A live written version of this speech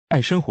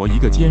爱生活一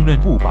个坚韧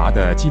不拔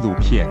的纪录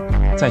片，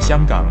在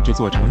香港这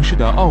座城市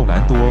的奥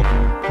兰多。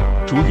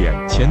主演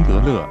钱德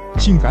勒、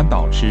性感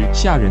导师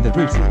吓人的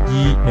瑞子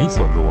伊梅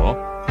索罗、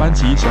班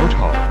级小丑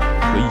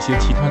和一些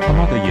其他他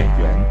妈的演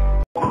员。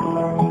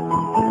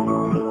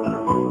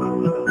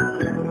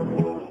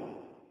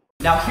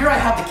Now here I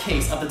have the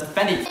case of the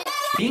defendant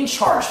being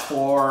charged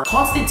for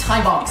constant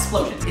time bomb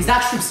explosions. Is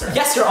that true, sir?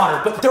 Yes, Your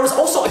Honor, but there was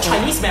also a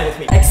Chinese man with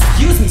me.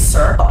 Excuse me,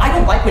 sir, but I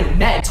don't like when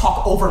men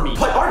talk over me.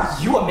 But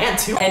aren't you a man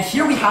too? And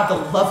here we have the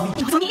lovely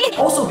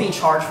also being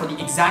charged for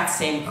the exact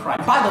same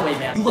crime. By the way,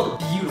 man, you look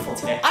beautiful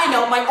today. I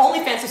know, my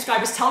OnlyFans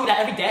subscribers tell me that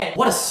every day.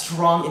 What a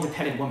strong,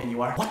 independent woman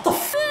you are. What the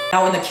f?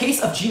 Now, in the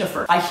case of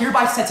Jennifer, I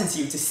hereby sentence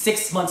you to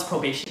 6 months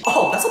probation.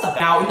 Oh, that's not that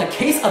bad. Now, in the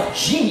case of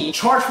Jeannie,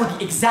 charged for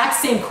the exact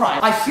same crime,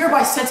 I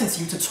hereby sentence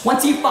you to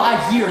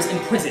 25 years in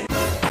prison.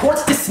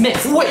 Court's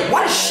dismissed. Wait,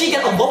 why does she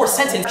get a lower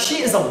sentence?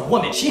 She is a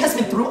woman. She has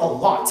been through a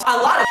lot. A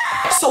lot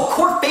of so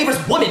court favors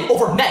women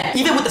over men,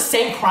 even with the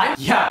same crime?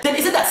 Yeah. Then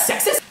isn't that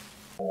sexist?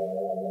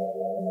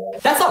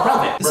 That's not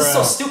relevant. This is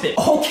so stupid.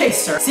 Okay,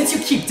 sir. Since you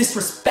keep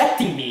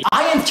disrespecting me,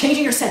 I am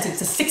changing your sentence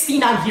to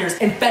 69 years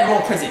in federal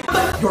prison.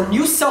 But your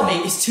new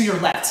cellmate is to your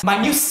left. My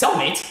new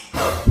cellmate?